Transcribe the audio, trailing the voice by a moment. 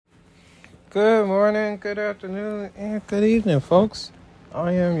Good morning, good afternoon, and good evening, folks.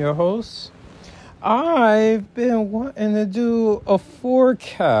 I am your host. I've been wanting to do a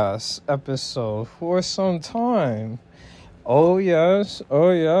forecast episode for some time. Oh, yes,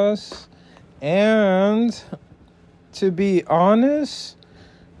 oh, yes. And to be honest,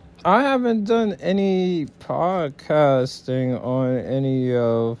 I haven't done any podcasting on any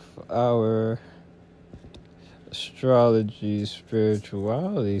of our astrology,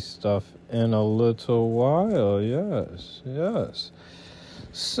 spirituality stuff in a little while. Yes.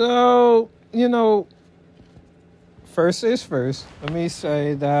 So, first is first. Let me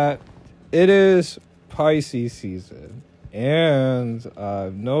say that it is Pisces season. And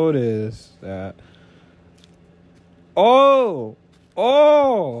I've noticed that all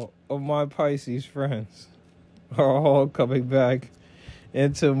of my Pisces friends are all coming back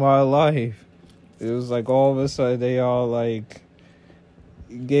into my life. It was like all of a sudden they all like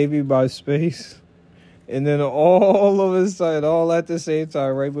gave me my space. And then all of a sudden, all at the same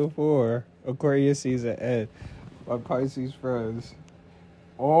time, right before Aquarius season end, my Pisces friends,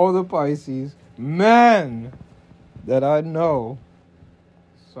 all the Pisces men that I know,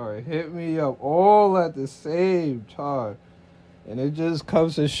 hit me up all at the same time. And it just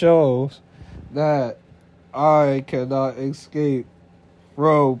comes to show that I cannot escape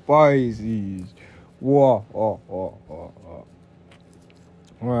from Pisces. Whoa.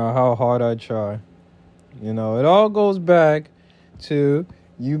 Well, how hard I try. It all goes back to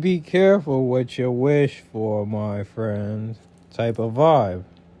you be careful what you wish for, my friend, type of vibe.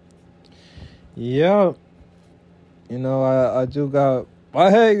 Yep. I do got my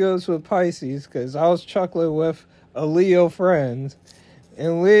head goes with Pisces because I was chuckling with a Leo friend.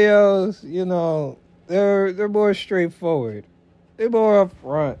 And Leos, they're more straightforward. They're more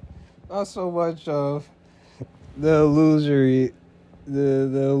upfront. Not so much of the illusory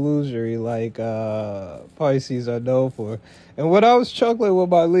like Pisces are known for. And what I was chuckling with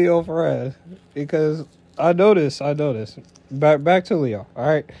my Leo friend, because I noticed back to Leo, all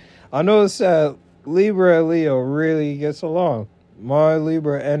right? I noticed that Libra and Leo really gets along. My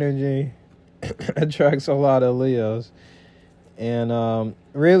Libra energy attracts a lot of Leos. And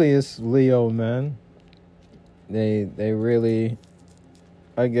really it's Leo men. They really,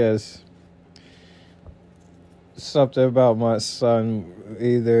 I guess, something about my son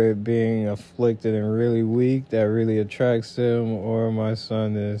either being afflicted and really weak that really attracts him, or my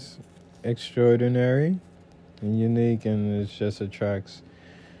son is extraordinary and unique and it just attracts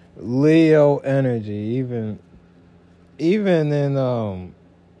Leo energy, even in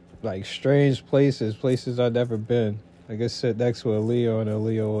like strange places I've never been. I can sit next to a Leo and a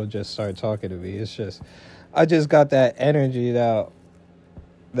Leo will just start talking to me. It's just I just got that energy that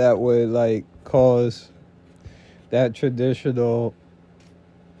would like cause that traditional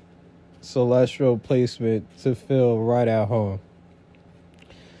celestial placement to feel right at home.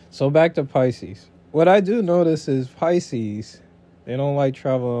 So back to Pisces. What I do notice is Pisces, they don't like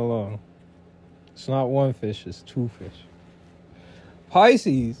traveling alone. It's not one fish, it's two fish.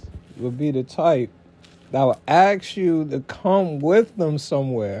 Pisces would be the type that will ask you to come with them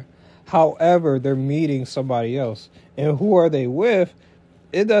somewhere. However, they're meeting somebody else. And who are they with?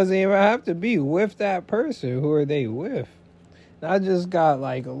 It doesn't even have to be with that person. Who are they with? And I just got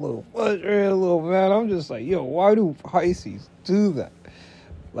like a little frustrated, a little mad. I'm just like, why do Pisces do that?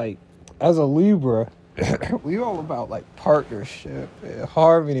 Like, as a Libra, we all about like partnership and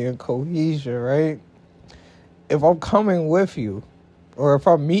harmony and cohesion, right? If I'm coming with you, or if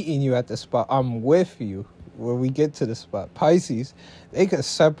I'm meeting you at the spot, I'm with you when we get to the spot. Pisces, they could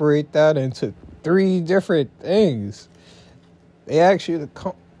separate that into 3 different things. They ask you to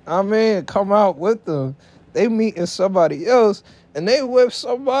come out with them. They meeting somebody else, and they with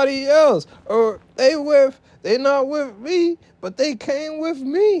somebody else. Or they not with me, but they came with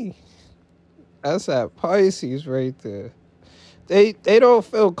me. That's that Pisces right there. They don't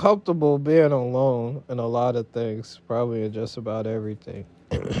feel comfortable being alone in a lot of things, probably in just about everything.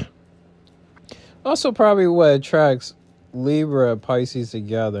 Also, probably what attracts Libra and Pisces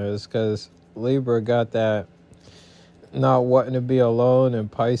together is because Libra got that not wanting to be alone,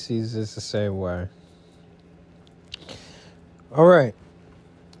 and Pisces is the same way. All right.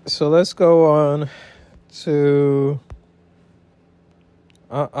 So let's go on to...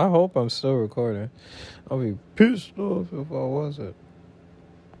 I hope I'm still recording. I'll be pissed off if I wasn't.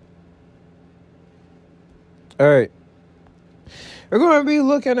 All right. We're going to be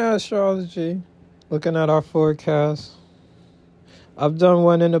looking at astrology, looking at our forecast. I've done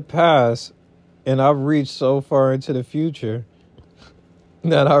one in the past, and I've reached so far into the future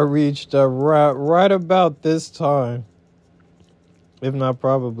that I reached right about this time if not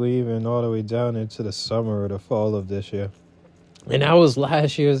probably even all the way down into the summer or the fall of this year. And that was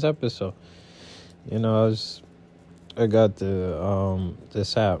last year's episode. You know, I got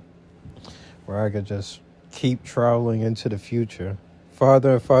this app where I could just keep traveling into the future,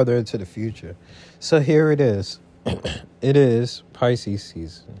 farther and farther into the future. So here it is. It is Pisces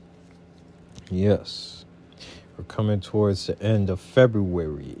season. Yes. We're coming towards the end of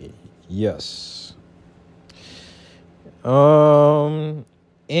February. Yes. And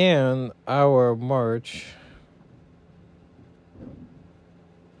our March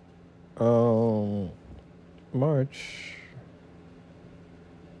March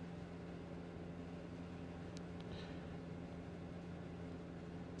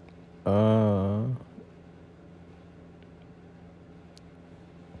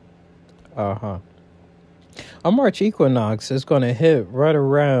Our March equinox is going to hit right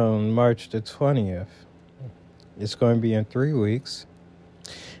around March the 20th. It's going to be in 3 weeks.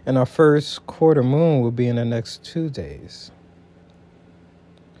 And our first quarter moon will be in the next 2 days.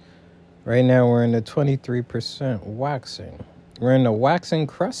 Right now we're in the 23% waxing. We're in the waxing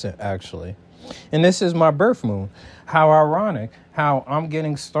crescent, actually. And this is my birth moon. How ironic how I'm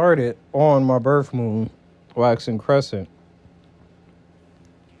getting started on my birth moon, waxing crescent.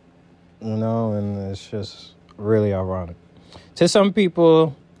 You know, and it's just really ironic. To some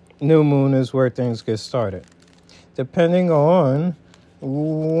people, new moon is where things get started. Depending on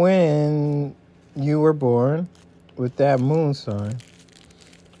when you were born with that moon sign,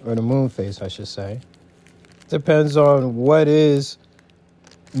 or the moon phase, I should say, depends on what is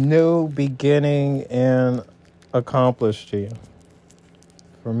new, beginning, and accomplished to you.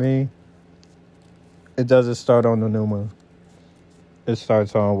 For me, it doesn't start on the new moon. It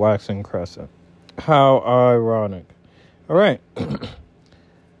starts on waxing crescent. How ironic. All right.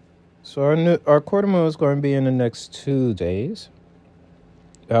 So our quarter moon is going to be in the next 2 days.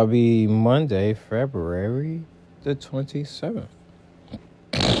 That'll be Monday, February the 27th.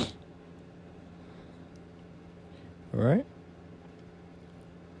 All right.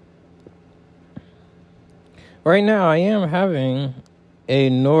 Right now, I am having a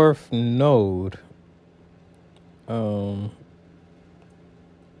north node.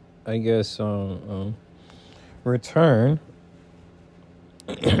 I guess return.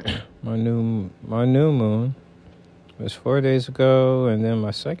 my new moon was 4 days ago, and then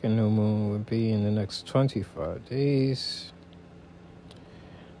my second new moon would be in the next 25 days.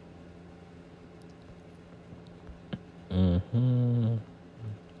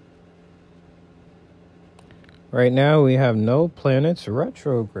 Right now we have no planets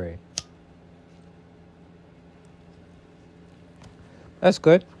retrograde. That's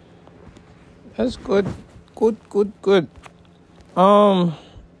good. That's good. Good.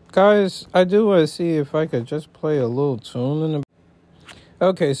 Guys, I do want to see if I could just play a little tune in the...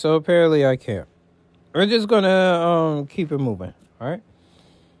 Okay, so apparently I can't. We're just gonna keep it moving, all right?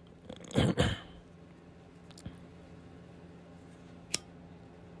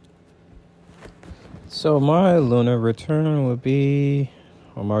 So my lunar return would be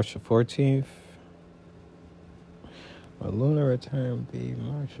on March the 14th. My lunar return would be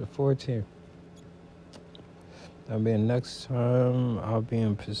March the 14th. That'll be next time I'll be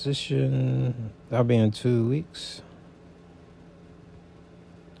in position. That'll be in 2 weeks.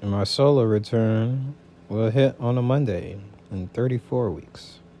 And my solar return will hit on a Monday in 34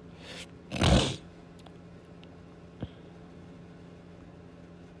 weeks.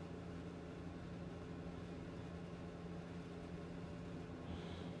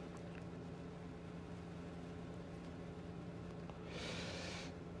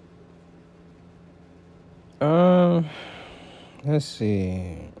 Let's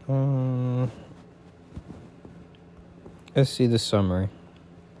see. Let's see the summary.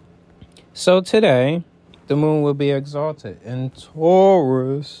 So today, the moon will be exalted in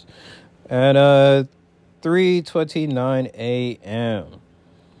Taurus at 3:29 a.m.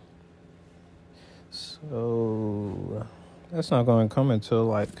 So that's not going to come until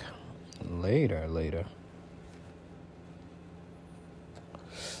like later.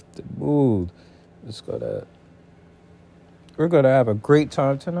 The mood is gonna. We're gonna have a great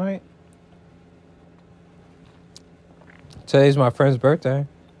time tonight. Today's my friend's birthday.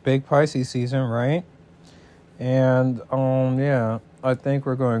 Big Pisces season, right? And yeah, I think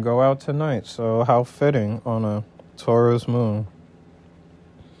we're going to go out tonight. So how fitting on a Taurus moon.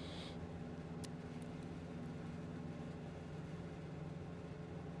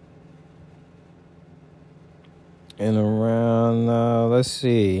 And around, let's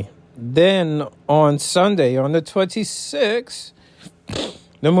see. Then on Sunday, on the 26th,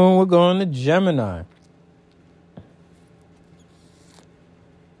 the moon will go into Gemini.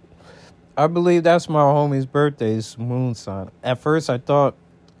 I believe that's my homie's birthday's moon sign. At first, I thought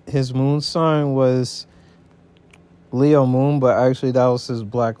his moon sign was Leo moon, but actually that was his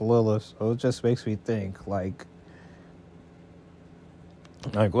Black Lilith. So it just makes me think, like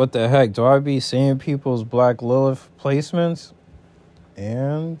what the heck? Do I be seeing people's Black Lilith placements?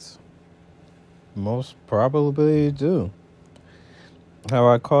 And most probably do. How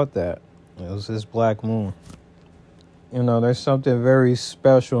I caught that. It was his black moon. You know, there's something very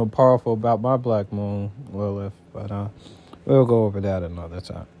special and powerful about my black moon, Lilith. But we'll go over that another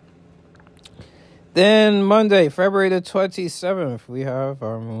time. Then Monday, February the 27th, we have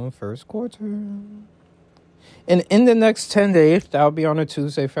our moon first quarter. And in the next 10 days, that'll be on a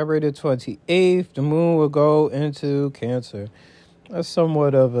Tuesday, February the 28th, the moon will go into Cancer. That's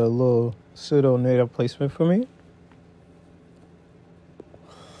somewhat of a little pseudo-natal placement for me.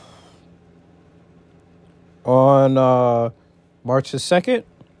 On March the 2nd,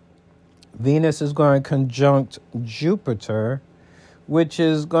 Venus is going to conjunct Jupiter, which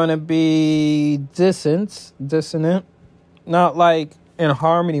is going to be dissonant. Not like in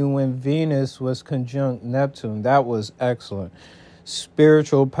harmony when Venus was conjunct Neptune. That was excellent.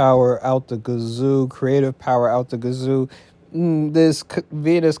 Spiritual power out the gazoo, creative power out the gazoo. This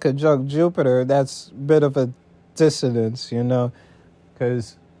Venus conjunct Jupiter, that's a bit of a dissonance, you know,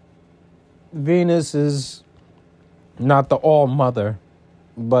 because Venus is not the all-mother,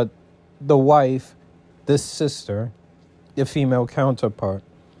 but the wife, the sister, the female counterpart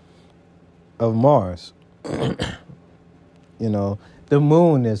of Mars. You know, the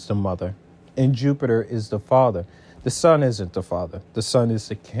moon is the mother, and Jupiter is the father. The sun isn't the father. The sun is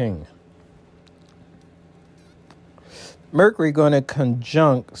the king. Mercury going to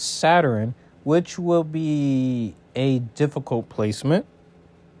conjunct Saturn, which will be a difficult placement.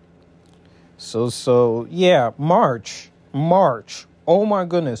 So yeah, March. Oh my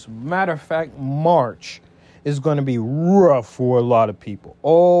goodness. Matter of fact, March is going to be rough for a lot of people.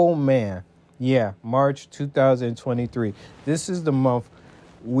 Oh man. Yeah, March 2023. This is the month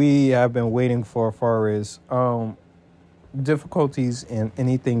we have been waiting for as far as difficulties and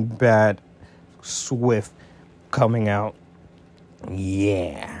anything bad, swift coming out.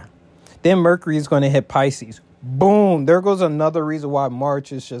 Yeah. Then Mercury is going to hit Pisces. Boom. There goes another reason why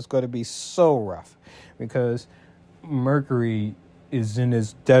March is just going to be so rough. Because Mercury is in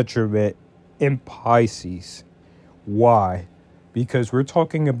its detriment in Pisces. Why? Because we're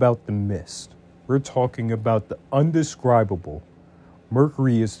talking about the mist. We're talking about the undescribable.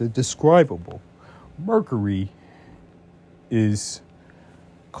 Mercury is the describable. Mercury is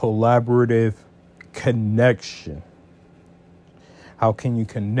collaborative connection. How can you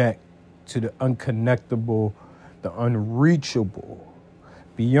connect to the unconnectable, the unreachable,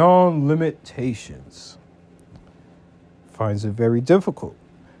 beyond limitations? Finds it very difficult,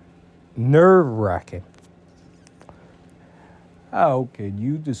 nerve-wracking. How can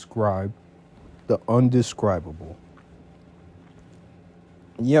you describe the undescribable?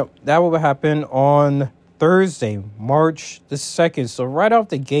 Yep, that will happen on Thursday, March the 2nd. So right off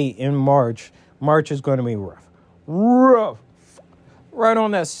the gate in March is going to be rough. Right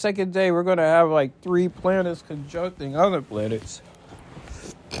on that second day, we're going to have like 3 planets conjuncting other planets.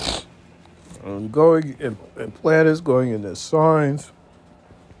 And planets going into signs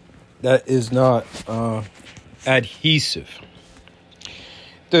that is not adhesive.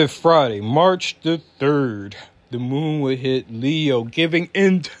 The Friday, March the 3rd, the moon will hit Leo, giving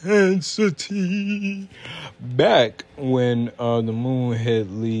intensity. Back when the moon hit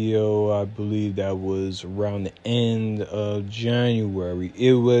Leo, I believe that was around the end of January.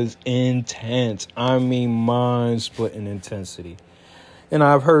 It was intense. I mean, mind-splitting intensity. And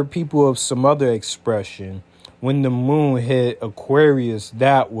I've heard people of some other expression. When the moon hit Aquarius,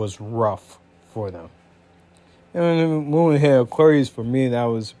 that was rough for them. And when the moon hit Aquarius, for me, that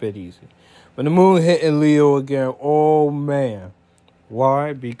was a bit easy. When the moon hit in Leo again, oh man.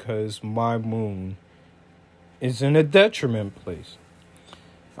 Why? Because my moon is in a detriment place.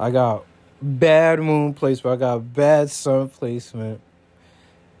 I got bad moon placement. I got bad sun placement.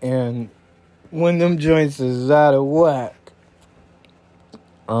 And when them joints is out of whack,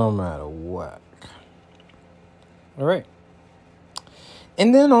 I'm out of whack. All right.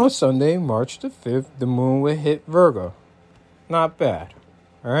 And then on Sunday, March the 5th, the moon will hit Virgo. Not bad.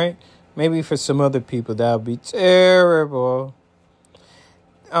 All right. Maybe for some other people, that would be terrible.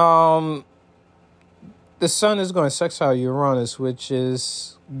 The sun is going to sextile Uranus, which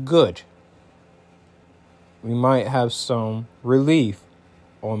is good. We might have some relief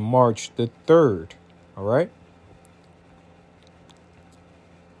on March the 3rd. All right.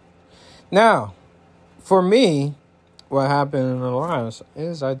 Now, for me, what happened in the last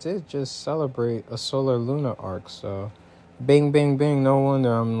is I did just celebrate a solar lunar arc. So, bing, bing, bing. No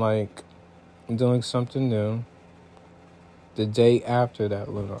wonder I'm like doing something new. The day after that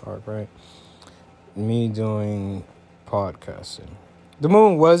lunar arc, right? Me doing podcasting. The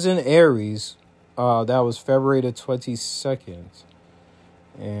moon was in Aries. That was February the 22nd.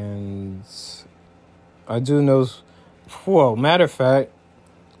 And I do know, well, matter of fact,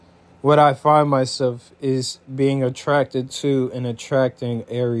 what I find myself is being attracted to and attracting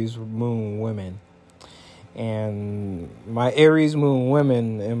Aries moon women. And my Aries moon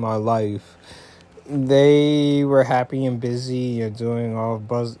women in my life, they were happy and busy and doing all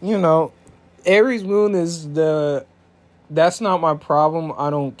buzz. You know, Aries moon that's not my problem. I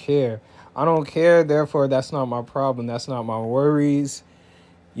don't care. Therefore, that's not my problem. That's not my worries.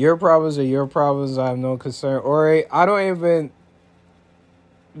 Your problems are your problems. I have no concern. Or I don't even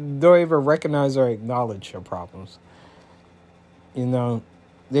recognize or acknowledge your problems. You know,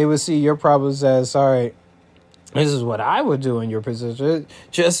 they would see your problems as, all right, this is what I would do in your position.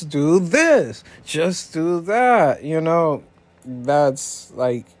 Just do this. Just do that. You know, that's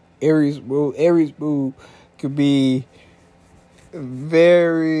like Aries moon. Aries moon could be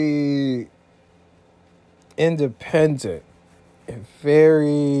very independent and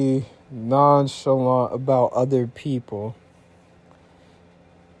very nonchalant about other people.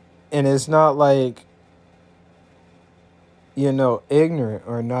 And it's not like, you know, ignorant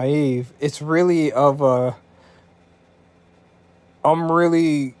or naive. It's really of a, I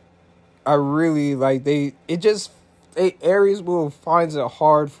really like Aries will finds it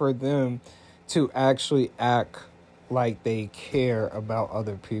hard for them to actually act like they care about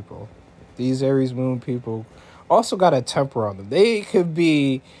other people. These Aries moon people also got a temper on them. They could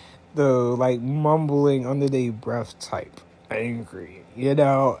be the like mumbling under their breath type, angry. You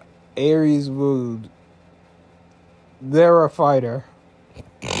know, Aries moon, they're a fighter.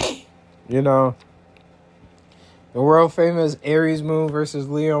 You know, the world famous Aries moon versus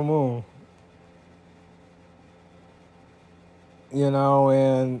Leo moon. You know,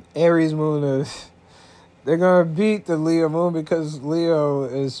 and Aries moon is, they're going to beat the Leo moon because Leo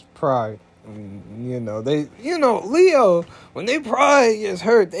is pride. You know, Leo, when they pride gets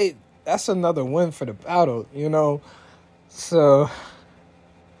hurt, that's another win for the battle, you know. So,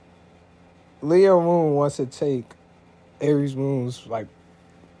 Leo moon wants to take Aries moon's, like,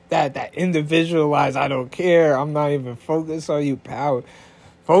 that individualized, I don't care, I'm not even focused on you power.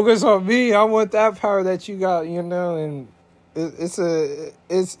 Focus on me, I want that power that you got, you know, and it's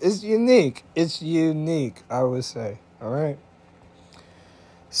unique. It's unique, I would say. All right.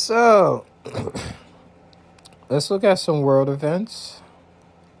 So, let's look at some world events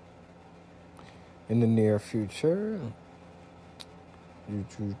in the near future. And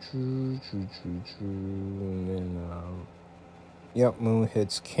then, moon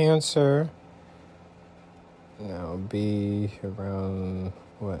hits Cancer. That'll be around,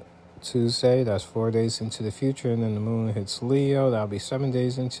 Tuesday. That's 4 days into the future. And then the moon hits Leo. That'll be 7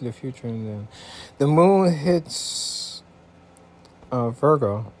 days into the future. And then the moon hits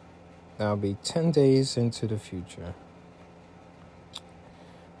Virgo. That'll be 10 days into the future.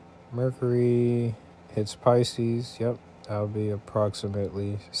 Mercury hits Pisces. Yep. That'll be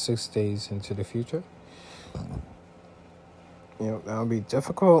approximately 6 days into the future. Yep, that'll be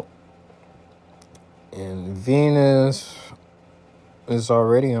difficult. And Venus is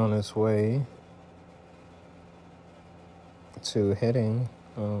already on its way to hitting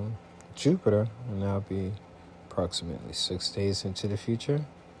Jupiter, and that'll be approximately 6 days into the future.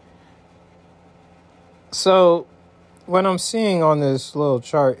 So, what I'm seeing on this little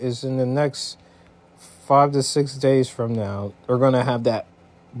chart is in the next 5 to 6 days from now, we're going to have that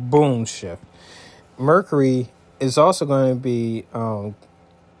boom shift. Mercury is also going to be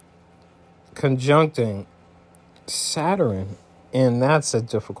conjuncting Saturn, and that's a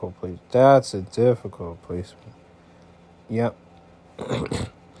difficult place. That's a difficult placement. Yep.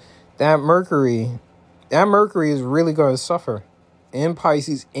 That Mercury is really going to suffer in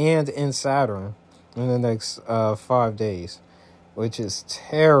Pisces and in Saturn in the next 5 days, which is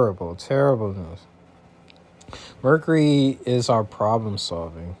terrible, terrible news. Mercury is our problem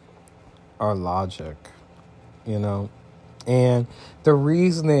solving, our logic, you know, and the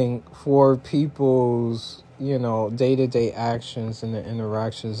reasoning for people's, you know, day-to-day actions and the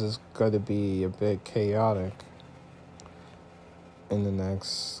interactions is going to be a bit chaotic in the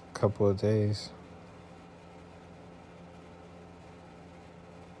next couple of days.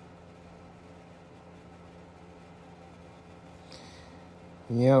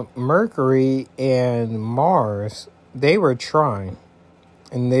 Yep, Mercury and Mars, they were trying,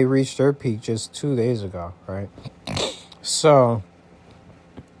 and they reached their peak just 2 days ago, right? So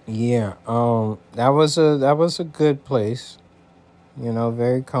yeah, that was a good place.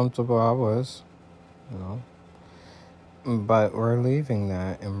 Very comfortable I was, you know. But we're leaving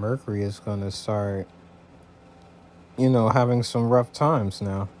that, and Mercury is going to start, having some rough times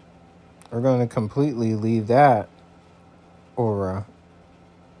now. We're going to completely leave that aura,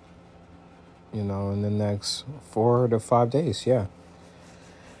 in the next 4 to 5 days. Yeah.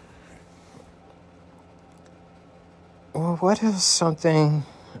 Well, what is something?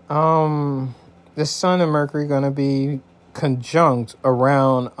 The Sun and Mercury going to be conjunct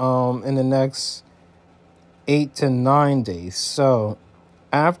around in the next 8 to 9 days. So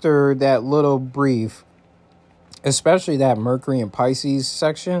after that little brief, especially that Mercury and Pisces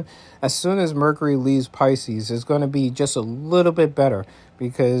section, as soon as Mercury leaves Pisces, it's going to be just a little bit better,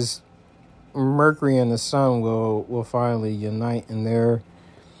 because Mercury and the Sun will finally unite, and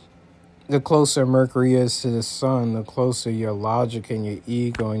the closer Mercury is to the Sun, the closer your logic and your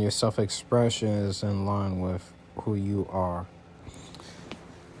ego and your self-expression is in line with who you are.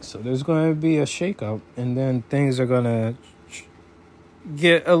 So there's going to be a shakeup, and then things are going to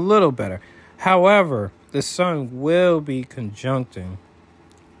get a little better. However, the Sun will be conjuncting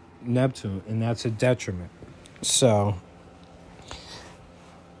Neptune, and that's a detriment. So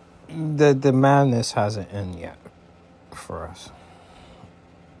the madness hasn't ended yet for us.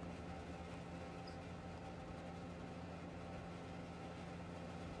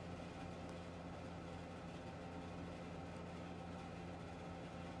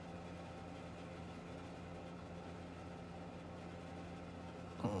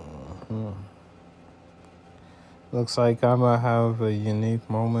 Looks like I'm going to have a unique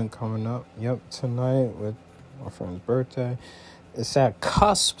moment coming up. Yep, tonight with my friend's birthday. It's that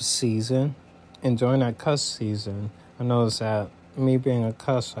cusp season. And during that cusp season, I notice that me being a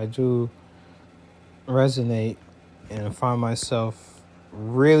cusp, I do resonate and find myself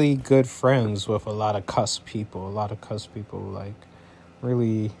really good friends with a lot of cusp people. A lot of cusp people, like,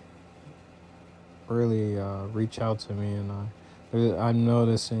 really reach out to me. And I'm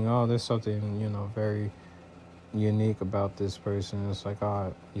noticing, there's something, very unique about this person. It's like,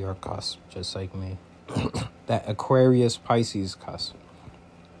 you're a cusp just like me. That Aquarius Pisces cusp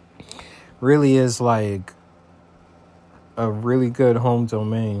really is like a really good home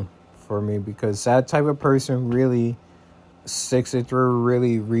domain for me, because that type of person really sticks it through,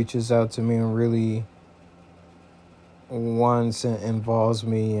 really reaches out to me, and really wants and involves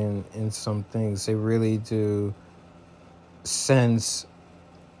me in some things. They really do sense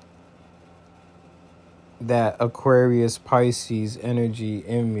that Aquarius Pisces energy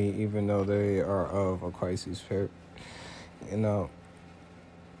in me, even though they are of a Pisces spirit.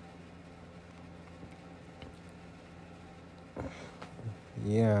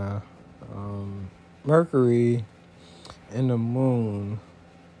 Yeah. Mercury and the Moon,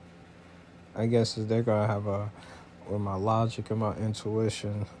 I guess they're gonna have with my logic and my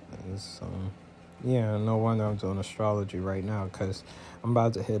intuition is no wonder I'm doing astrology right now, because I'm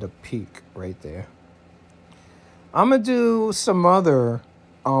about to hit a peak right there. I'm going to do some other,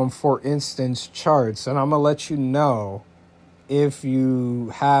 for instance, charts, and I'm going to let you know if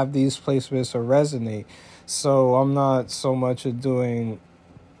you have these placements or resonate. So I'm not so much of doing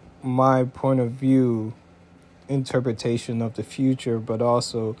my point of view interpretation of the future, but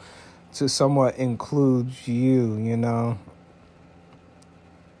also to somewhat include you,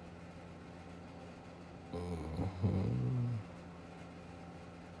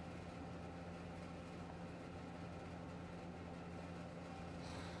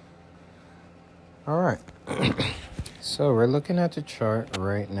 All right. So we're looking at the chart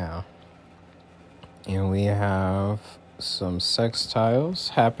right now, and we have some sextiles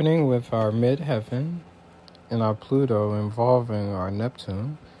happening with our midheaven and our Pluto, involving our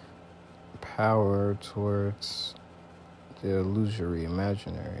Neptune, power towards the illusory,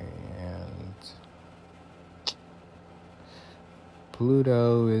 imaginary, and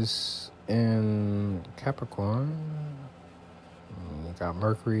Pluto is in Capricorn. We got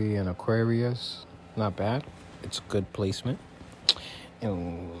Mercury in Aquarius. Not bad. It's a good placement.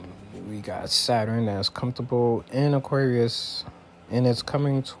 And we got Saturn that's comfortable in Aquarius, and it's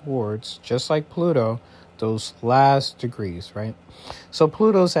coming towards, just like Pluto, those last degrees, right? So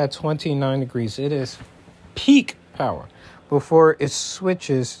Pluto's at 29 degrees. It is peak power before it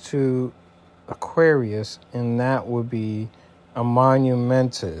switches to Aquarius, and that would be a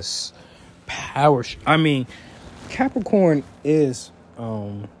monumentous power. Capricorn is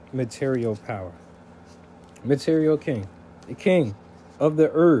material power. Material king. The king of the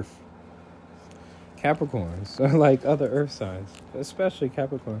earth. Capricorns are like other earth signs, especially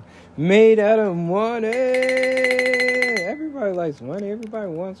Capricorn. Made out of money. Everybody likes money. Everybody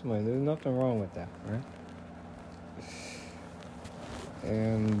wants money. There's nothing wrong with that, right?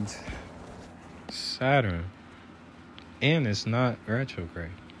 And Saturn. And it's not retrograde.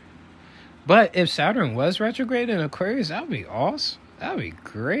 But if Saturn was retrograde in Aquarius, that would be awesome. That would be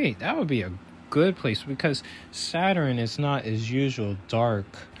great. That would be a good place because Saturn is not his usual dark,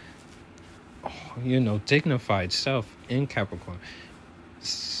 dignified self in Capricorn.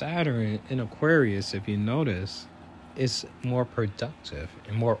 Saturn in Aquarius, if you notice, is more productive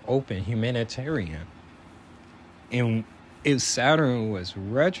and more open, humanitarian. And if Saturn was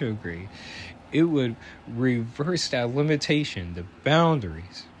retrograde, it would reverse that limitation, the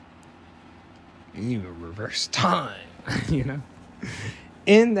boundaries, and even reverse time,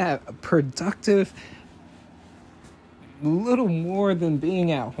 in that productive, little more than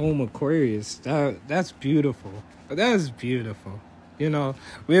being at home Aquarius. That's beautiful. That's beautiful.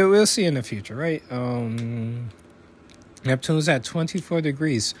 We'll see in the future, right? Neptune's at 24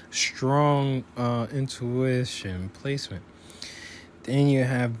 degrees, strong intuition placement. Then you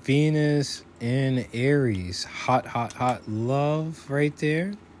have Venus in Aries, hot love right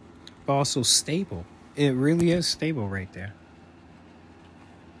there, but also stable. It really is stable right there.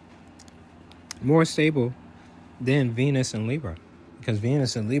 More stable than Venus in Libra, because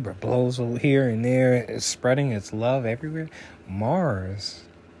Venus in Libra blows here and there, it's spreading its love everywhere. Mars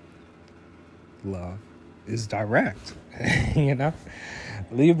love is direct.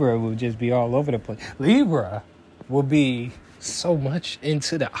 Libra will just be all over the place. Libra will be so much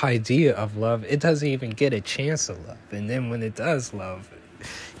into the idea of love, it doesn't even get a chance to love. And then when it does love,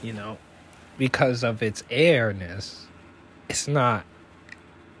 because of its airness, it's not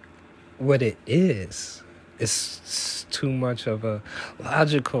what it is. It's too much of a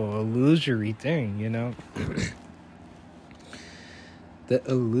logical, illusory thing, The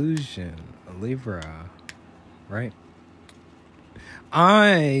illusion, Libra, right?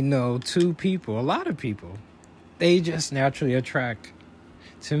 I know a lot of people, they just naturally attract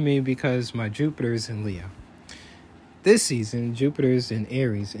to me because my Jupiter is in Leo. This season, Jupiter is in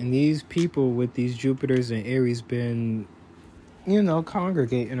Aries, and these people with these Jupiters in Aries been,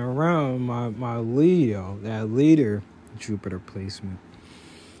 congregating around my Leo, that leader Jupiter placement.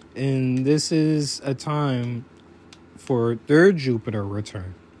 And this is a time for their Jupiter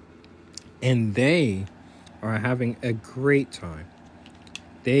return. And they are having a great time.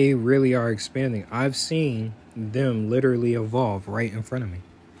 They really are expanding. I've seen them literally evolve right in front of me.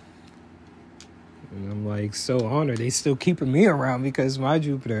 And I'm like so honored. They still keeping me around because my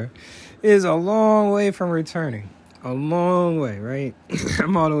Jupiter is a long way from returning. A long way, right?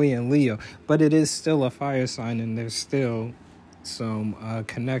 I'm all the way in Leo. But it is still a fire sign, and there's still some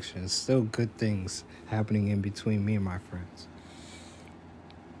connections, still good things happening in between me and my friends.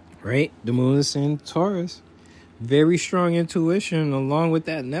 Right? The moon is in Taurus. Very strong intuition along with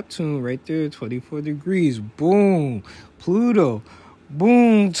that Neptune right there, 24 degrees. Boom. Pluto.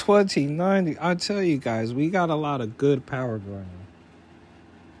 Boom. 2090. I tell you guys, we got a lot of good power going on.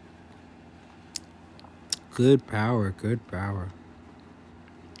 Good power.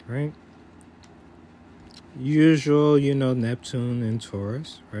 Right? Usual, Neptune and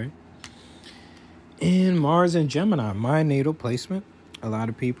Taurus, right? And Mars and Gemini, my natal placement. A lot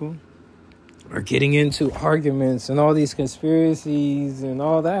of people are getting into arguments and all these conspiracies and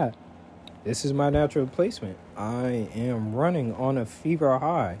all that. This is my natural placement. I am running on a fever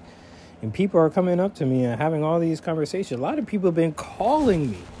high. And people are coming up to me and having all these conversations. A lot of people have been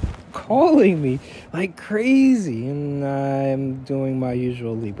calling me like crazy. And I'm doing my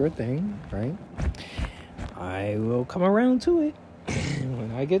usual Libra thing, right? I will come around to it.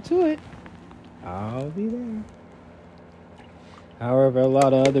 When I get to it, I'll be there. However, a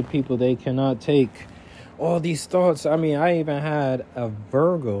lot of other people, they cannot take all these thoughts. I mean, I even had a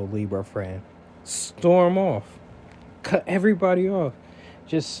Virgo Libra friend storm off, cut everybody off,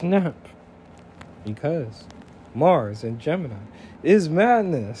 just snap, because Mars and Gemini is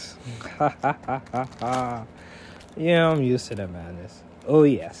madness. Yeah, I'm used to the madness. Oh,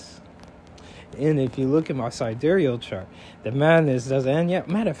 yes. And if you look at my sidereal chart, the madness doesn't end yet.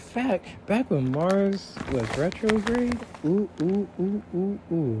 Matter of fact, back when Mars was retrograde, ooh.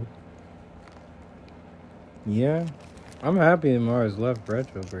 Yeah, I'm happy that Mars left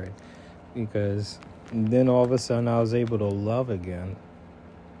retrograde, because then all of a sudden I was able to love again.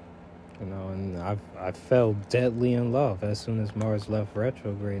 And I fell deadly in love as soon as Mars left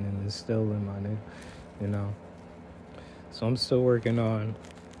retrograde, and it's still in my name, So I'm still working on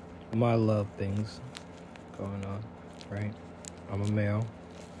my love things going on, right? I'm a male.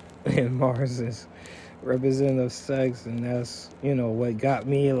 And Mars is representative sex, and that's, what got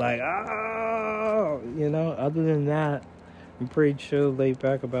me like, other than that, I'm pretty chill, laid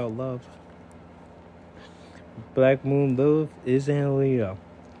back about love. Black Moon Lilith is in Leo.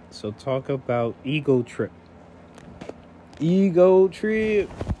 So talk about ego trip. Ego trip.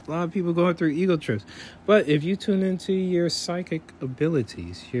 A lot of people going through ego trips. But if you tune into your psychic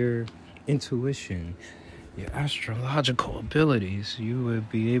abilities, your intuition, your astrological abilities, you would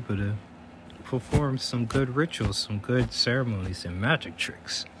be able to perform some good rituals, some good ceremonies and magic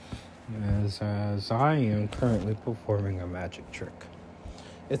tricks. As I am currently performing a magic trick.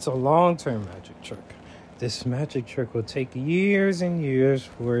 It's a long-term magic trick. This magic trick will take years and years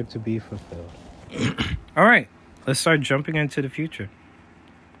for it to be fulfilled. All right, let's start jumping into the future.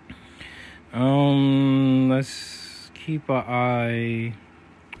 Let's keep an eye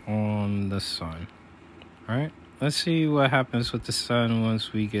on the sun. All right, let's see what happens with the sun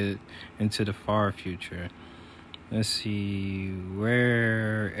once we get into the far future. Let's see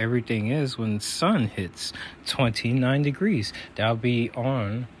where everything is when the sun hits 29 degrees. That'll be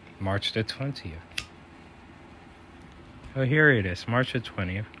on March the 20th. Oh, here it is, March the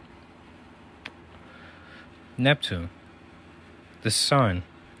 20th. Neptune, the sun,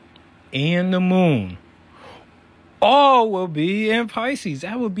 and the moon all will be in Pisces.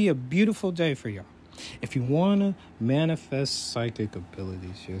 That would be a beautiful day for y'all. If you want to manifest psychic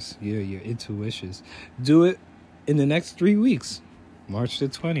abilities, just your intuitions, do it in the next 3 weeks, March the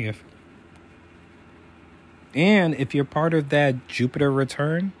 20th. And if you're part of that Jupiter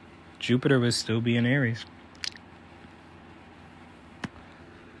return, Jupiter will still be in Aries.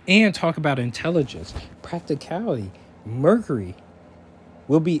 And talk about intelligence, practicality. Mercury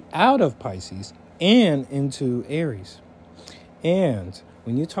will be out of Pisces and into Aries. And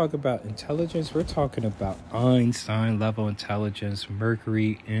when you talk about intelligence, we're talking about Einstein level intelligence,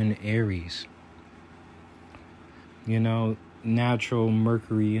 Mercury in Aries. Natural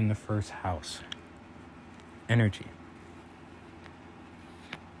Mercury in the first house. Energy.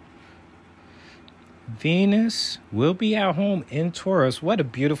 Venus will be at home in Taurus. What a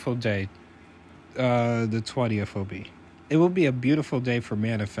beautiful day the 20th will be. It will be a beautiful day for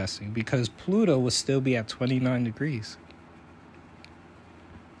manifesting because Pluto will still be at 29 degrees.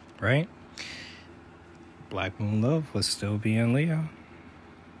 Right? Black Moon Love will still be in Leo.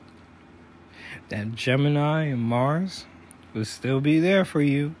 That Gemini and Mars will still be there for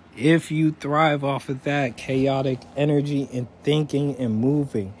you if you thrive off of that chaotic energy and thinking and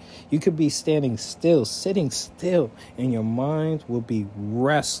moving. You could be standing still, sitting still, and your mind will be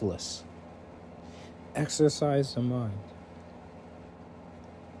restless. Exercise the mind.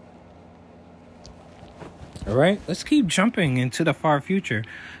 All right, let's keep jumping into the far future.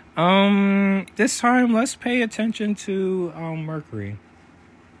 This time, let's pay attention to Mercury.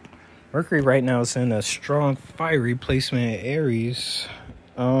 Mercury right now is in a strong, fiery placement in Aries.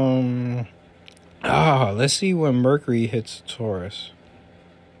 Let's see when Mercury hits Taurus.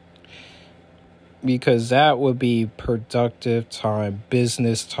 Because that would be productive time,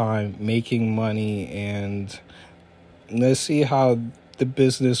 business time, making money, and let's see how the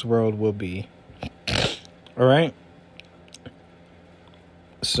business world will be. All right?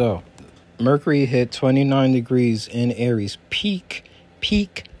 So, Mercury hit 29 degrees in Aries. Peak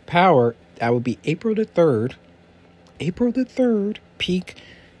power, that would be April the 3rd. April the 3rd, peak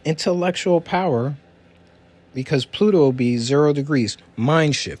intellectual power, because Pluto will be 0 degrees.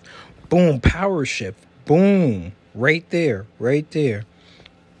 Mind shift. Boom, power shift. Boom. Right there.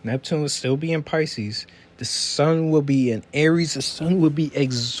 Neptune will still be in Pisces. The sun will be in Aries. The sun will be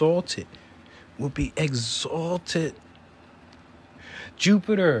exalted.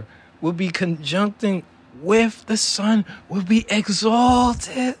 Jupiter will be conjuncting with the sun, will be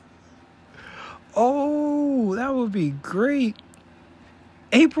exalted. Oh, that would be great.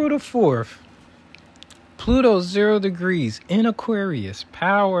 April the 4th, Pluto 0 degrees in Aquarius.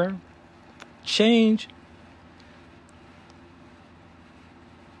 Power, change.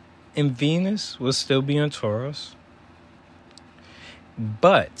 And Venus will still be in Taurus.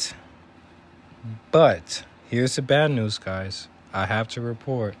 But, here's the bad news, guys. I have to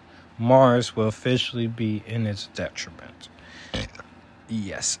report. Mars will officially be in its detriment.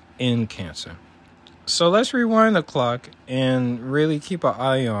 Yes, in Cancer. So let's rewind the clock and really keep an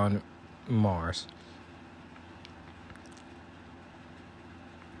eye on Mars.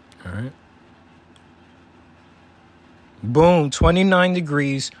 All right. Boom, 29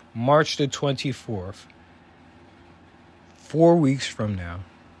 degrees, March the 24th. 4 weeks from now.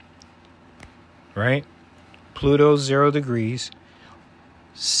 Right? Pluto 0 degrees.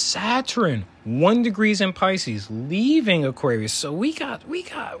 Saturn, 1 degree in Pisces, leaving Aquarius. So we got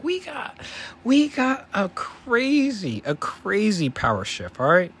a crazy power shift. All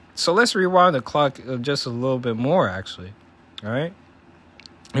right. So let's rewind the clock just a little bit more, actually. All right.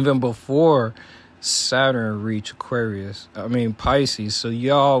 Even before Saturn reached Pisces. So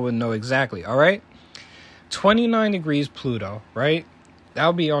y'all would know exactly. All right. 29 degrees Pluto, right?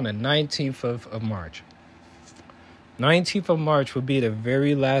 That'll be on the 19th of March. 19th of March will be the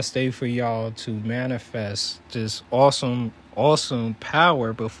very last day for y'all to manifest this awesome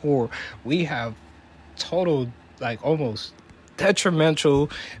power before we have total, like, almost detrimental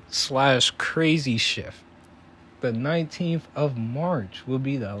 / crazy shift. The 19th of March will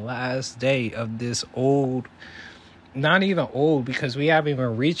be the last day of this old, not even old, because we haven't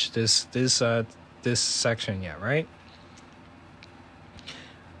even reached this section yet, right?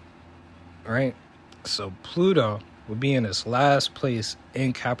 All right. So Pluto will be in its last place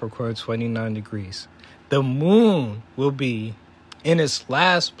in Capricorn, 29 degrees. The moon will be in its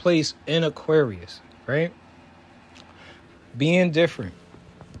last place in Aquarius, right? Being different.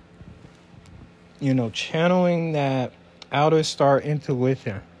 Channeling that outer star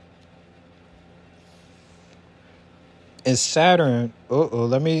intuition. And Saturn,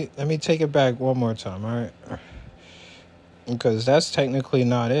 let me take it back one more time, all right? Because that's technically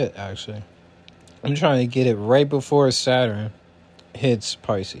not it, actually. I'm trying to get it right before Saturn hits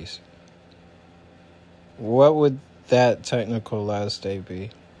Pisces. What would that technical last day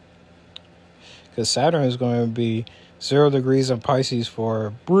be? Because Saturn is going to be 0 degrees in Pisces for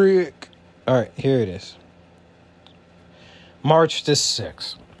a brick. All right, here it is. March the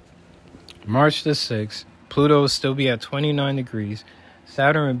 6th. March the 6th. Pluto will still be at 29 degrees.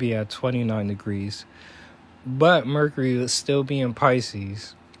 Saturn will be at 29 degrees. But Mercury will still be in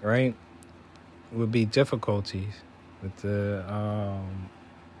Pisces, right? Would be difficulties with the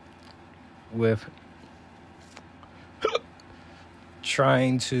with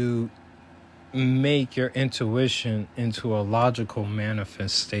trying to make your intuition into a logical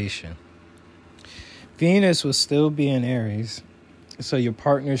manifestation. Venus will still be in Aries, so your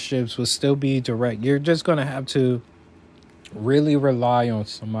partnerships will still be direct. You're just going to have to really rely on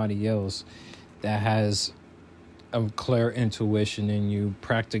somebody else that has a clear intuition in you,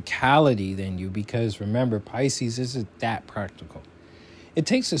 practicality than you, because remember, Pisces isn't that practical. It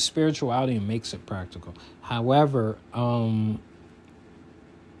takes the spirituality and makes it practical. However,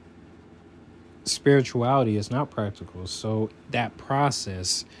 spirituality is not practical. So that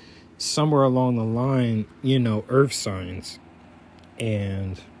process, somewhere along the line, earth signs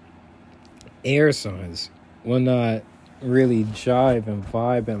and air signs will not really jive and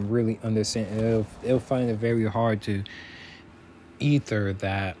vibe and really understand. It'll find it very hard to ether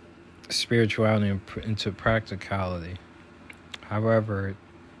that spirituality into practicality. However,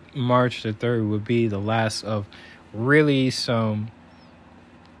 March the 3rd would be the last of really some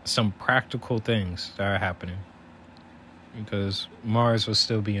practical things that are happening, because Mars will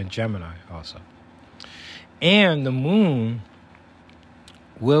still be in Gemini also, and the moon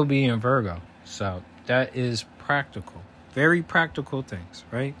will be in Virgo. So that is practical. Very practical things,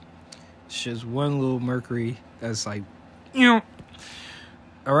 right? It's just one little Mercury that's like, all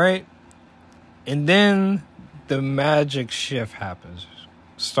right? And then the magic shift happens,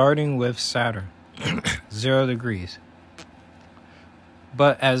 starting with Saturn, 0 degrees.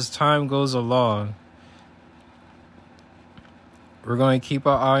 But as time goes along, we're going to keep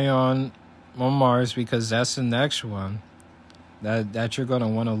our eye on Mars, because that's the next one that you're going to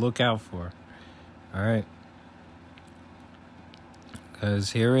want to look out for. All right?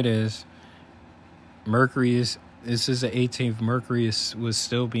 Because here it is. This is the 18th. Mercury will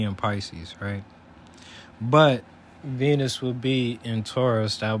still be in Pisces, right? But Venus will be in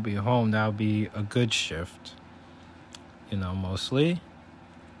Taurus. That'll be home. That'll be a good shift, mostly.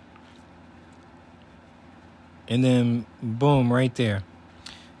 And then, boom, right there.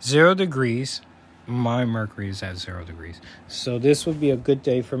 0 degrees. My Mercury is at 0 degrees. So this would be a good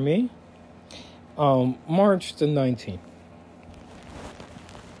day for me. March the 19th.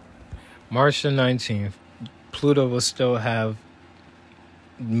 March the 19th, Pluto will still have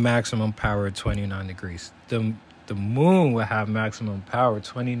maximum power at 29 degrees. The moon will have maximum power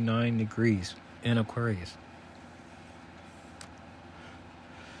 29 degrees in Aquarius.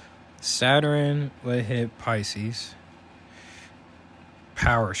 Saturn will hit Pisces.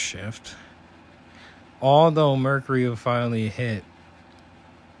 Power shift. Although Mercury will finally hit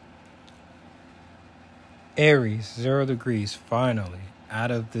Aries, 0 degrees, finally, out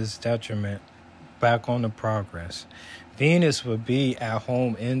of this detriment, back on the progress. Venus would be at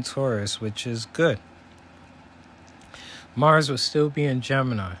home in Taurus, which is good. Mars would still be in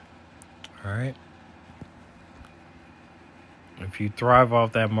Gemini. All right. If you thrive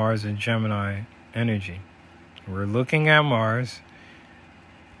off that Mars and Gemini energy, we're looking at Mars.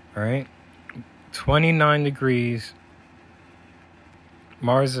 All right. 29 degrees.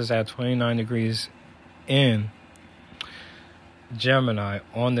 Mars is at 29 degrees in Gemini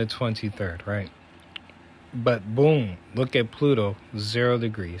on the 23rd, right? But boom, look at Pluto, 0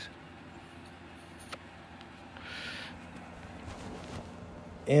 degrees.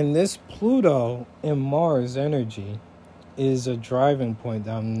 And this Pluto and Mars energy is a driving point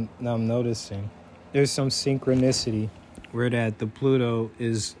that I'm noticing. There's some synchronicity where that the Pluto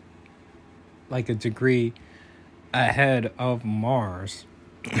is like a degree ahead of Mars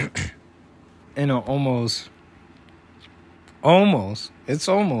in an almost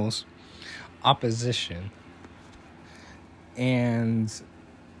opposition. And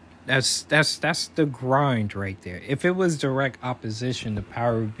that's the grind right there. If it was direct opposition, the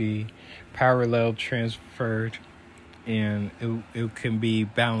power would be parallel transferred, and it can be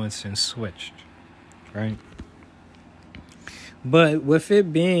balanced and switched, right? But with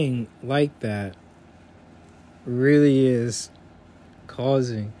it being like that, really is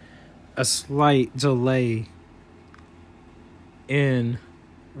causing a slight delay in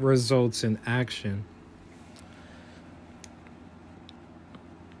results in action.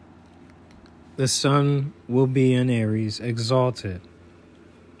 The sun will be in Aries, exalted.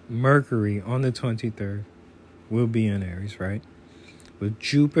 Mercury on the 23rd will be in Aries, right? With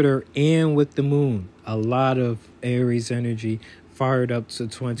Jupiter and with the moon. A lot of Aries energy fired up to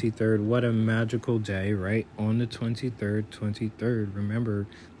 23rd. What a magical day, right? On the 23rd. Remember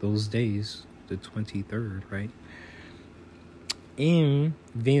those days, the 23rd, right? And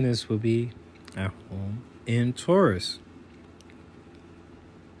Venus will be at home in Taurus.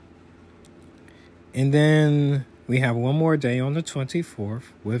 And then we have one more day on the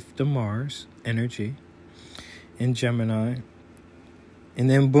 24th with the Mars energy in Gemini. And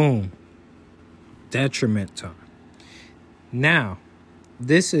then boom, detriment time. Now,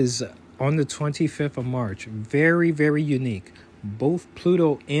 this is on the 25th of March. Very, very unique. Both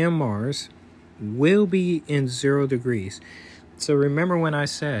Pluto and Mars will be in 0 degrees. So remember when I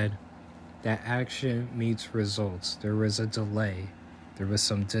said that action meets results. There was a delay. There was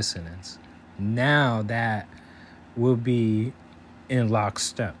some dissonance. Now that will be in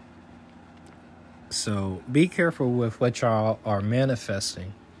lockstep. So be careful with what y'all are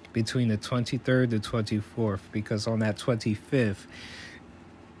manifesting between the 23rd and 24th, because on that 25th,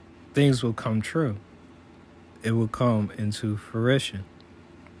 things will come true. It will come into fruition.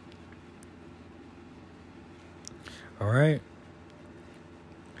 All right.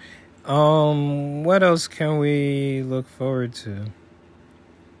 What else can we look forward to?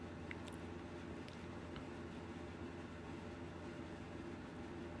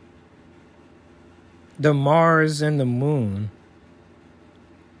 The Mars and the Moon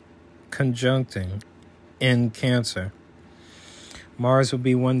conjuncting in Cancer. Mars will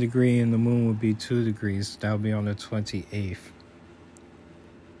be 1 degree and the Moon will be 2 degrees. That'll be on the 28th.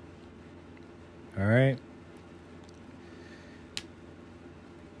 All right.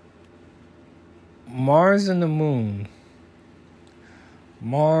 Mars and the Moon.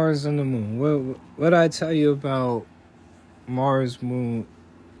 What I tell you about Mars, Moon,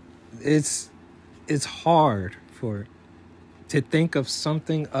 it's hard for it to think of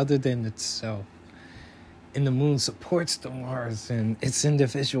something other than itself. And the Moon supports the Mars and its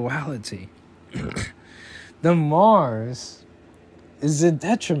individuality. The Mars is a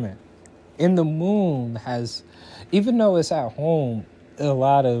detriment. And the Moon has, even though it's at home, a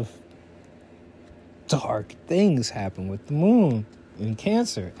lot of dark things happen with the Moon in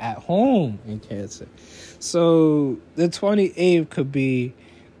Cancer, at home in Cancer. So the 28th could be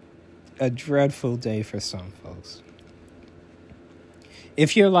a dreadful day for some folks.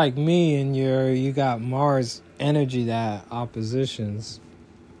 If you're like me and you got Mars energy that oppositions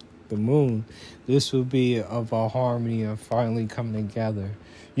the Moon, this would be of a harmony of finally coming together.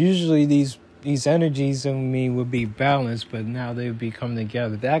 Usually these energies in me would be balanced, but now they would be coming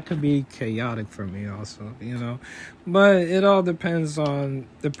together. That could be chaotic for me also, But it all depends on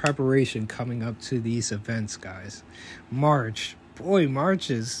the preparation coming up to these events, guys. March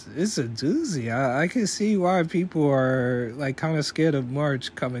is a doozy. I can see why people are like kind of scared of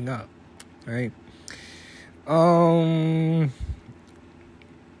March coming up, right?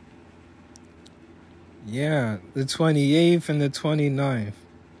 Yeah, the 28th and the 29th.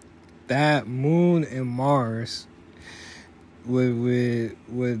 That Moon and Mars would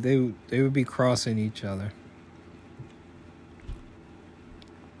be crossing each other.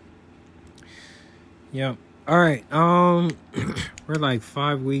 Yep. All right. We're like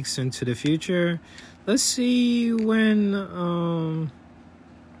 5 weeks into the future. Let's see when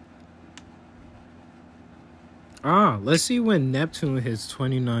let's see when Neptune hits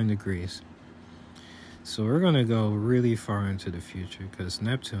 29 degrees. So we're gonna go really far into the future because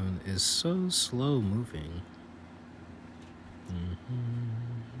Neptune is so slow moving.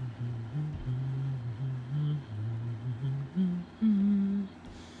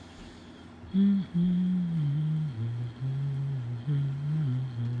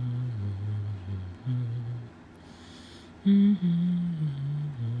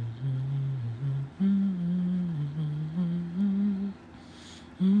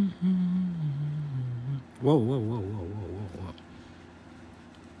 Whoa.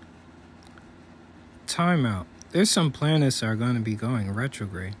 Time out. There's some planets that are going to be going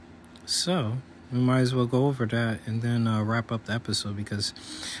retrograde. So, we might as well go over that and then wrap up the episode because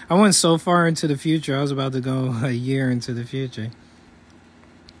I went so far into the future. I was about to go a year into the future.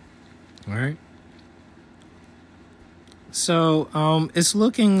 All right. So, it's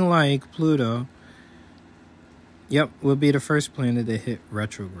looking like Pluto, will be the first planet to hit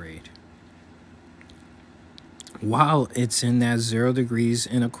retrograde. While it's in that 0 degrees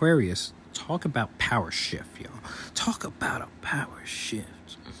in Aquarius. Talk about power shift, y'all. Talk about a power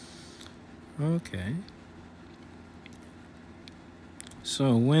shift. Okay.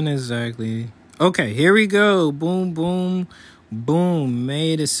 So when exactly? Okay, here we go. Boom, boom, boom.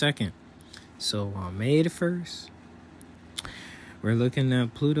 May the 2nd. So on May the 1st, we're looking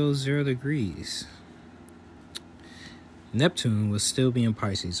at Pluto 0 degrees. Neptune will still be in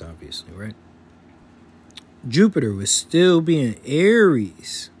Pisces, obviously, right? Jupiter will still be in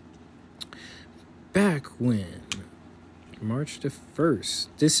Aries. Back when? March the 1st.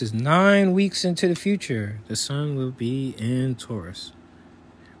 This is 9 weeks into the future. The sun will be in Taurus.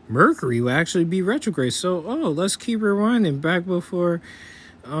 Mercury will actually be retrograde. So, let's keep rewinding back before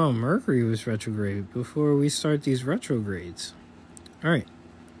Mercury was retrograde, before we start these retrogrades. All right.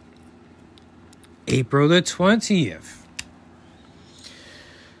 April the 20th.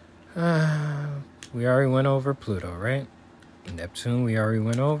 We already went over Pluto, right? Neptune, we already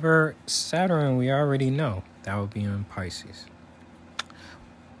went over. Saturn, we already know. That would be in Pisces.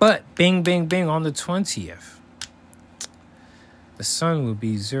 But, bing, bing, bing, on the 20th, the sun will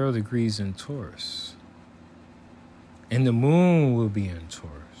be 0 degrees in Taurus. And the moon will be in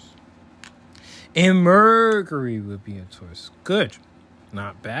Taurus. And Mercury will be in Taurus. Good.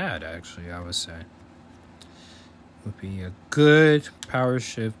 Not bad, actually, I would say. Would be a good power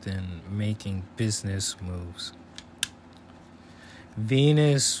shift in making business moves.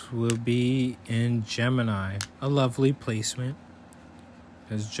 Venus will be in Gemini, a lovely placement,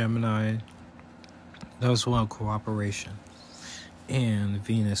 because Gemini does want cooperation, and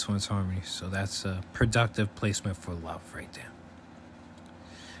Venus wants harmony, so that's a productive placement for love right there.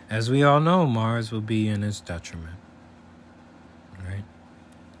 As we all know, Mars will be in its detriment, right?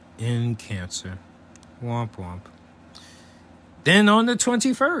 In Cancer. Womp womp. Then on the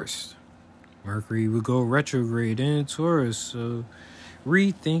 21st, Mercury will go retrograde in Taurus, so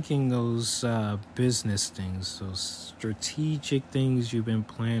rethinking those business things, those strategic things you've been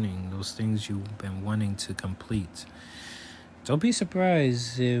planning, those things you've been wanting to complete. Don't be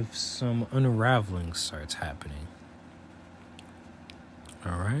surprised if some unraveling starts happening.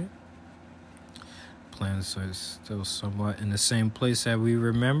 All right? Planets are still somewhat in the same place that we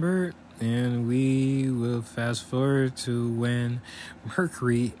remember. And we will fast forward to when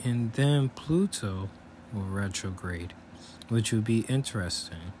Mercury and then Pluto will retrograde, which would be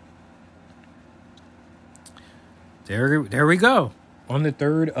interesting. There we go. On the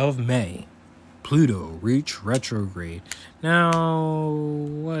 3rd of May, Pluto reached retrograde. Now,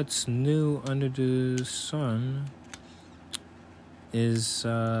 what's new under the sun is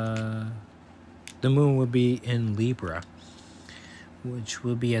the moon will be in Libra, which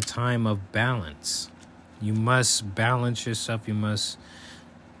will be a time of balance. You must balance yourself. You must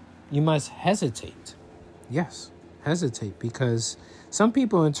hesitate. Yes, hesitate, because some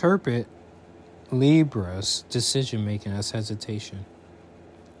people interpret Libra's decision-making as hesitation.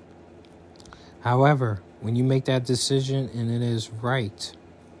 However, when you make that decision and it is right,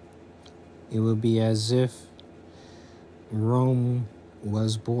 it will be as if Rome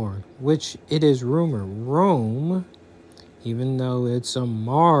was born, which it is rumored. Rome, even though it's a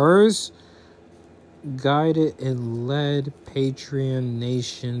Mars guided and led patriot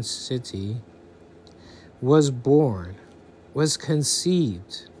nation city, was born, was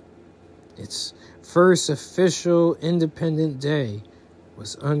conceived. Its first official independent day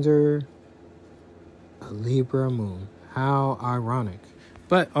was under a Libra moon. How ironic,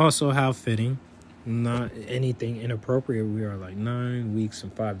 but also how fitting, not anything inappropriate. We are like 9 weeks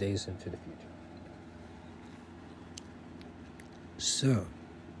and 5 days into the future. So,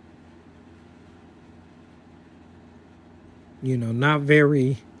 not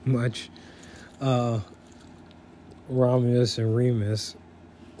very much Romulus and Remus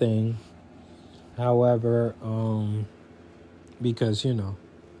thing. However, because,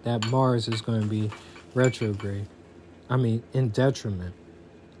 that Mars is going to be retrograde. In detriment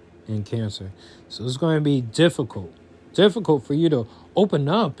in Cancer. So it's going to be difficult for you to open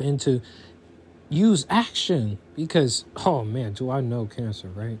up and to use action because, oh man, do I know Cancer,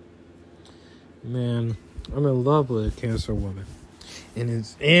 right? Man, I'm in love with a Cancer woman. And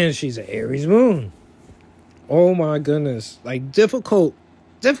she's an Aries moon. Oh my goodness. Like difficult.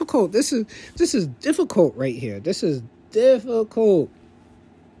 This is difficult right here. This is difficult.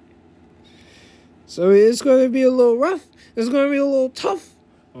 So it's going to be a little rough. It's going to be a little tough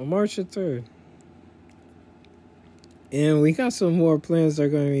on March the 3rd. And we got some more planets that are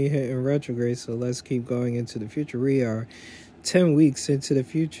going to be hitting retrograde, so let's keep going into the future. We are 10 weeks into the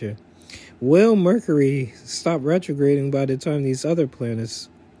future. Will Mercury stop retrograding by the time these other planets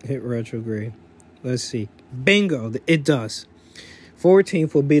hit retrograde? Let's see. Bingo, it does.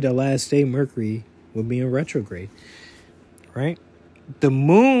 14th will be the last day Mercury will be in retrograde, right? The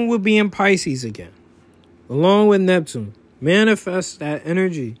moon will be in Pisces again, along with Neptune. Manifest that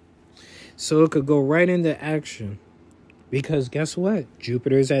energy so it could go right into action. Because guess what?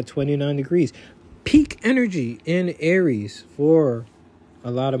 Jupiter is at 29 degrees. Peak energy in Aries for a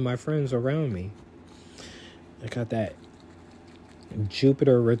lot of my friends around me. I got that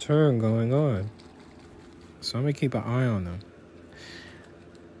Jupiter return going on. So I'm going to keep an eye on them.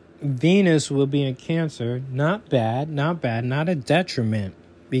 Venus will be in Cancer. Not bad. Not a detriment.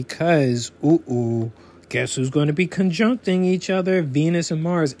 Because, guess who's going to be conjuncting each other? Venus and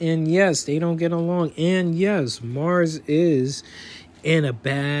Mars. And yes, they don't get along. And yes, Mars is in a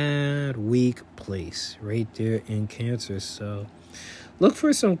bad, weak place right there in Cancer. So look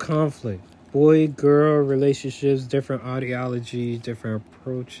for some conflict. Boy-girl relationships, different ideology, different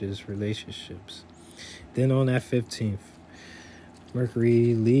approaches, relationships. Then on that 15th,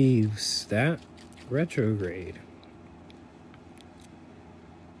 Mercury leaves that retrograde.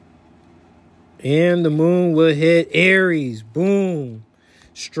 And the moon will hit Aries. Boom.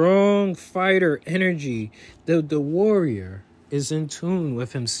 Strong fighter energy. The warrior is in tune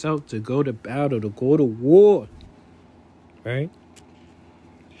with himself to go to battle, to go to war. Right?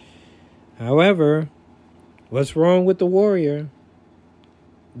 However, what's wrong with the warrior?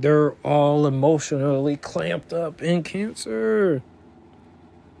 They're all emotionally clamped up in Cancer.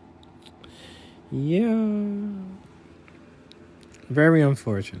 Yeah. Very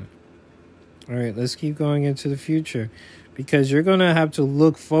unfortunate. All right, let's keep going into the future because you're going to have to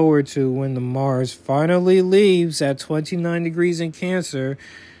look forward to when the Mars finally leaves at 29 degrees in Cancer,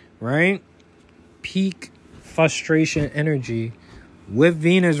 right? Peak frustration energy with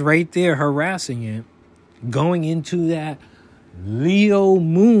Venus right there harassing it, going into that Leo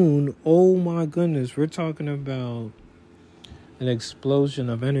moon. Oh my goodness, we're talking about an explosion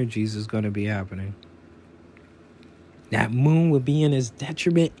of energies is going to be happening. That moon will be in its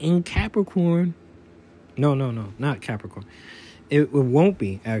detriment in Capricorn. No, not Capricorn. It won't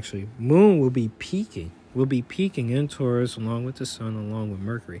be, actually. Moon will be peaking. Will be peaking in Taurus along with the sun, along with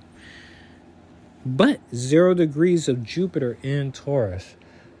Mercury. But 0 degrees of Jupiter in Taurus.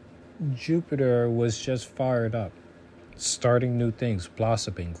 Jupiter was just fired up. Starting new things,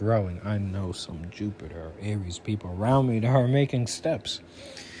 blossoming, growing. I know some Jupiter, Aries people around me that are making steps.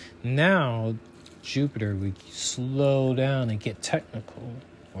 Now, Jupiter would slow down and get technical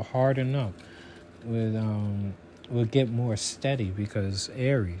or harden up. Would get more steady because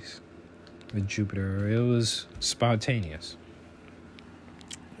Aries with Jupiter, it was spontaneous.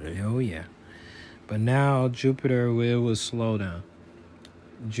 Oh yeah. But now Jupiter it will slow down.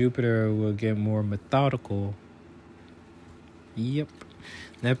 Jupiter will get more methodical. Yep.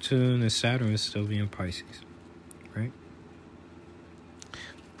 Neptune and Saturn is still being Pisces. Right?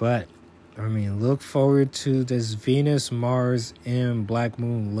 But look forward to this Venus, Mars, and Black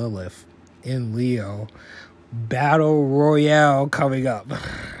Moon Lilith in Leo battle royale coming up.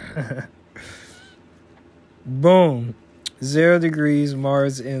 Boom. 0 degrees,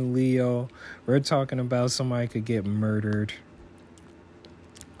 Mars in Leo. We're talking about somebody could get murdered.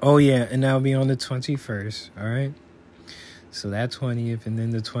 Oh, yeah, and that'll be on the 21st, all right? So that 20th and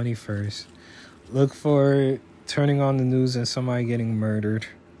then the 21st. Look for turning on the news and somebody getting murdered.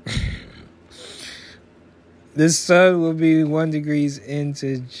 The sun will be 1 degrees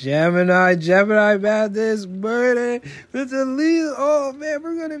into Gemini. Gemini madness, murder with the lead. Oh man,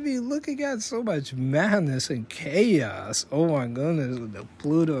 we're gonna be looking at so much madness and chaos. Oh my goodness, with the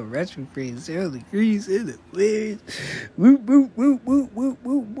Pluto retrograde 0 degrees in the weird. Whoop whoop whoop whoop whoop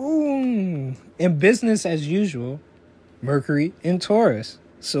whoop boom. And business as usual, Mercury in Taurus.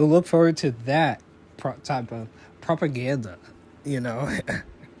 So look forward to that type of propaganda, you know.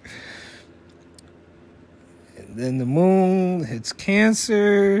 Then the moon hits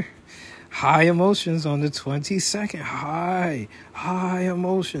Cancer. High emotions on the 22nd. High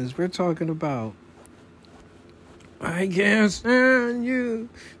emotions. We're talking about I can't stand you.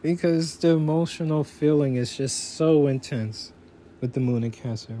 Because the emotional feeling is just so intense with the moon in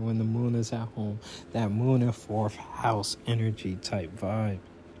Cancer. When the moon is at home. That moon in 4th house energy type vibe.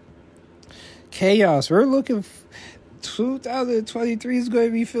 Chaos. We're looking 2023 is going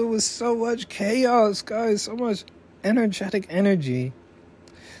to be filled with so much chaos, guys. So much energetic energy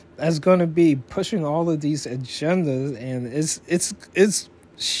that's going to be pushing all of these agendas, and it's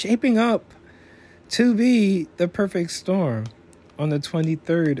shaping up to be the perfect storm on the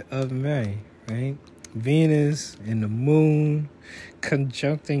 23rd of May, right? Venus and the moon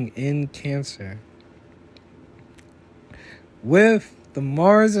conjuncting in Cancer with the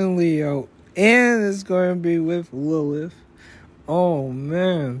Mars in Leo. And it's going to be with Lilith. Oh,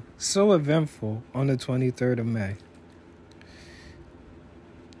 man. So eventful on the 23rd of May.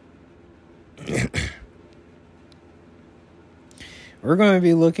 We're going to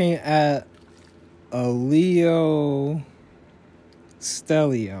be looking at a Leo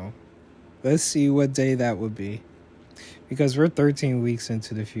stellium. Let's see what day that would be. Because we're 13 weeks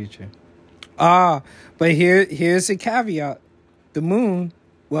into the future. But here's a caveat. The moon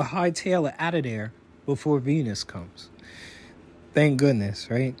will hightail it out of there before Venus comes. Thank goodness,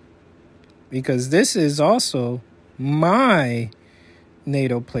 right? Because this is also my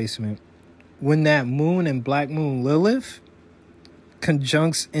natal placement. When that moon and black moon Lilith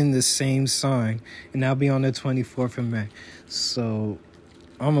conjuncts in the same sign. And that'll be on the 24th of May. So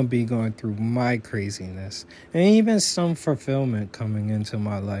I'm going to be going through my craziness. And even some fulfillment coming into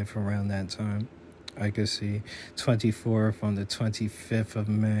my life around that time. I could see 24th on the 25th of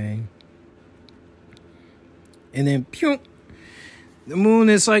May. And then, pew, the moon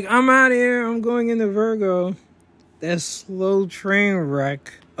is like, I'm out of here. I'm going into Virgo. That slow train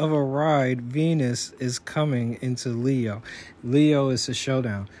wreck of a ride, Venus, is coming into Leo. Leo is the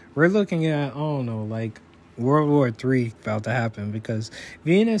showdown. We're looking at, I don't know, like World War III about to happen. Because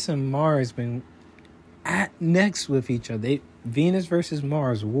Venus and Mars been at next with each other. Venus versus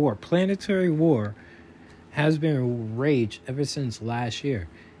Mars war, planetary war, has been raged ever since last year.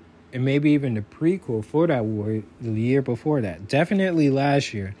 And maybe even the prequel for that war, the year before that. Definitely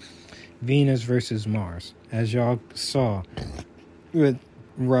last year, Venus versus Mars. As y'all saw with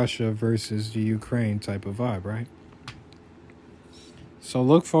Russia versus the Ukraine type of vibe, right? So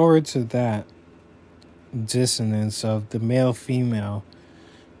look forward to that dissonance of the male-female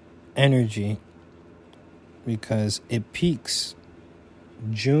energy. Because it peaks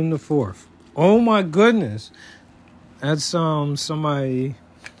June the 4th. Oh my goodness. That's somebody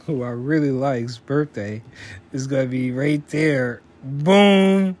who I really like's birthday is gonna be right there.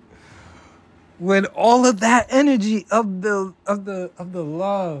 Boom. With all of that energy of the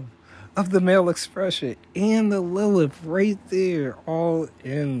love, of the male expression, and the Lilith right there, all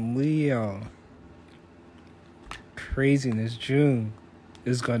in Leo. Craziness. June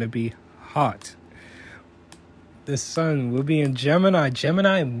is gonna be hot. The sun will be in Gemini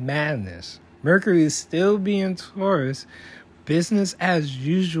madness. Mercury is still being Taurus. Business as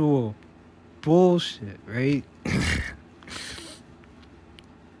usual. Bullshit, right?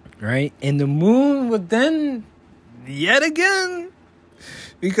 Right? And the moon would then, yet again,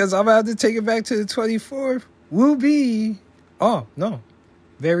 because I'm about to take it back to the 24th, will be,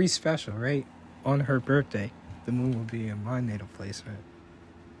 very special, right? On her birthday, the moon will be in my natal placement.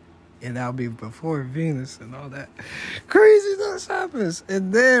 And that'll be before Venus and all that craziness happens.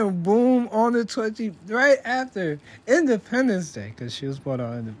 And then, boom, on the 20th, right after Independence Day, because she was born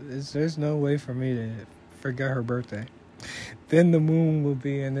on Independence. There's no way for me to forget her birthday. Then the moon will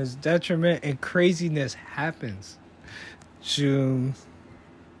be in this detriment, and craziness happens. June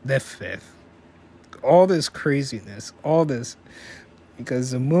the 5th. All this craziness, all this.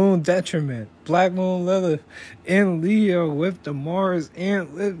 Because the moon detriment, black moon Lilith in Leo with the Mars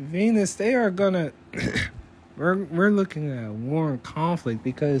and with Venus, they are gonna we're looking at war and conflict,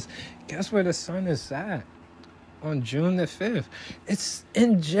 because guess where the sun is at on June the 5th? It's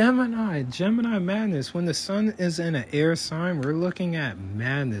in Gemini madness. When the sun is in an air sign, we're looking at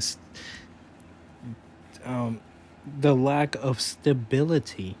madness. the lack of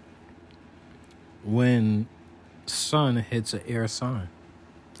stability when sun hits an air sign.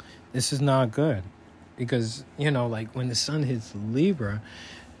 This is not good because, like when the sun hits Libra,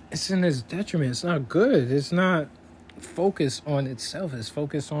 it's in its detriment. It's not good. It's not focused on itself. It's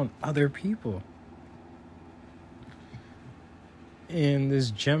focused on other people. And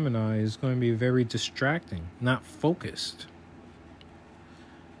this Gemini is going to be very distracting, not focused.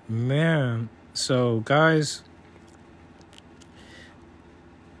 Man, so guys,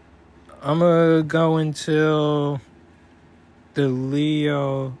 I'm going to go until the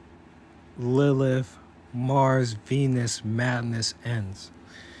Leo, Lilith, Mars, Venus madness ends.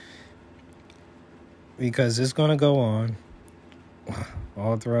 Because it's going to go on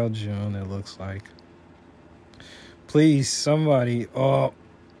all throughout June, it looks like. Please, somebody, that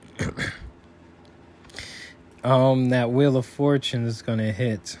Wheel of Fortune is going to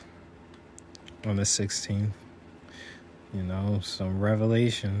hit on the 16th. Some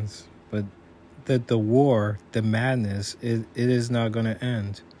revelations. But the war, the madness, it is not going to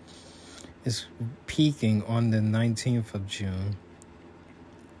end. It's peaking on the 19th of June.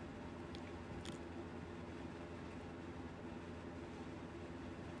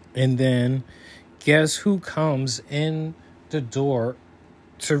 And then, guess who comes in the door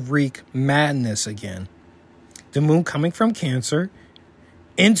to wreak madness again? The moon coming from Cancer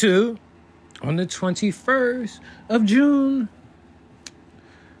on the 21st of June.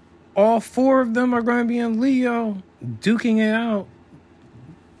 All four of them are going to be in Leo, duking it out.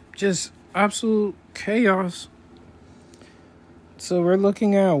 Just absolute chaos. So we're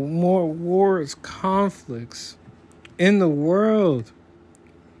looking at more wars, conflicts in the world.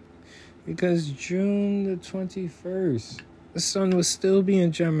 Because June the 21st, the sun will still be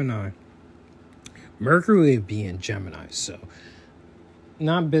in Gemini. Mercury would be in Gemini. So,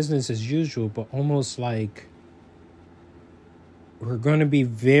 not business as usual, but almost like we're going to be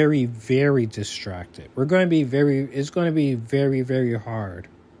very, very distracted. It's going to be very, very hard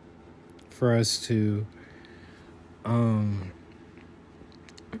for us to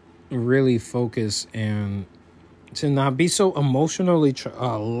really focus and to not be so emotionally.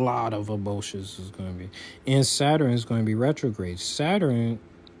 A lot of emotions is going to be. And Saturn is going to be retrograde. Saturn,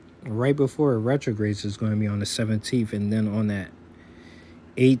 right before it retrogrades, is going to be on the 17th. And then on that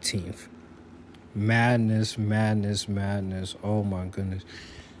 18th. Madness. Oh, my goodness.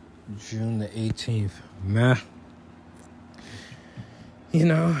 June the 18th.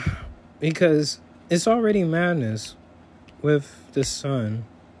 Because it's already madness with the sun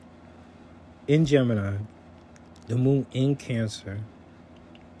in Gemini. The moon in Cancer.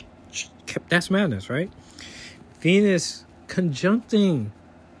 That's madness, right? Venus conjuncting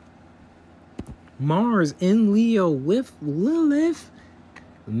Mars in Leo with Lilith.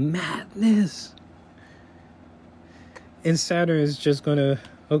 Madness. And Saturn is just going to,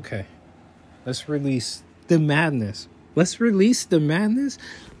 okay, let's release the madness.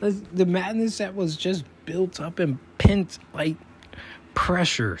 The madness that was just built up and pent, like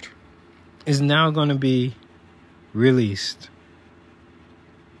pressured, is now going to be released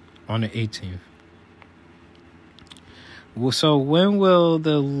on the 18th. Well, so when will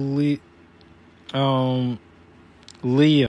the Leo